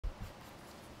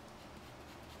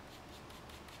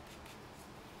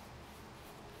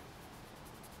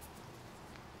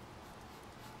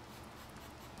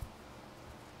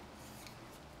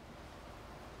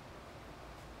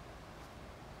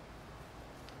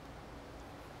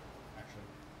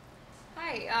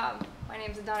Hi, my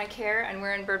name is Adonna Khare and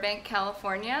we're in Burbank,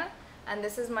 California, and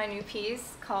this is my new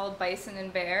piece called Bison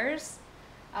and Bears.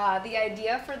 The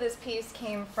idea for this piece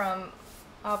came from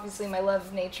obviously my love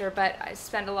of nature, but I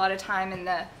spend a lot of time in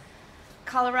the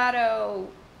Colorado,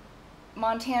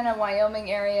 Montana, Wyoming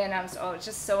area, and I was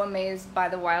just so amazed by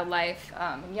the wildlife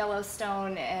in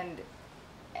Yellowstone, and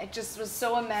it just was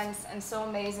so immense and so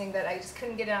amazing that I just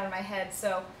couldn't get it out of my head.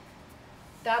 So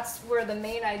that's where the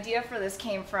main idea for this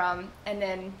came from, and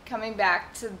then coming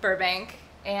back to Burbank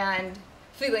and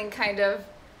feeling kind of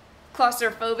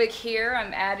claustrophobic here,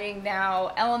 I'm adding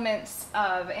now elements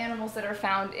of animals that are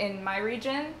found in my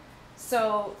region.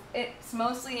 So it's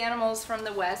mostly animals from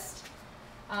the West.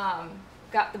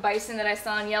 Got the bison that I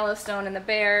saw in Yellowstone and the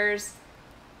bears,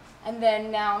 and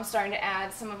then now I'm starting to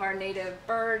add some of our native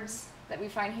birds that we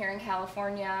find here in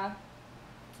California.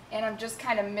 And I'm just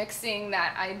kind of mixing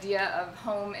that idea of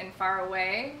home and far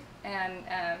away and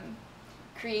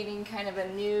creating kind of a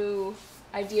new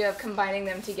idea of combining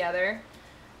them together.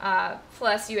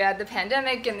 Plus you add the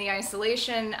pandemic and the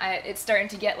isolation, it's starting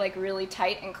to get like really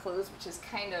tight and close, which is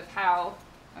kind of how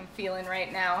I'm feeling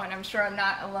right now, and I'm sure I'm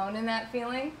not alone in that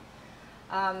feeling.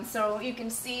 So you can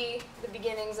see the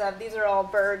beginnings of, these are all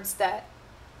birds that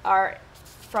are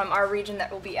from our region that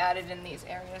will be added in these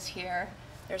areas here.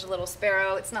 There's a little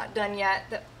sparrow, it's not done yet,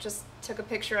 that just took a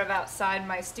picture of outside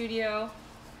my studio.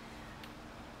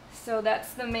 So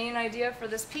that's the main idea for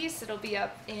this piece. It'll be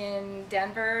up in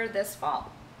Denver this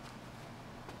fall.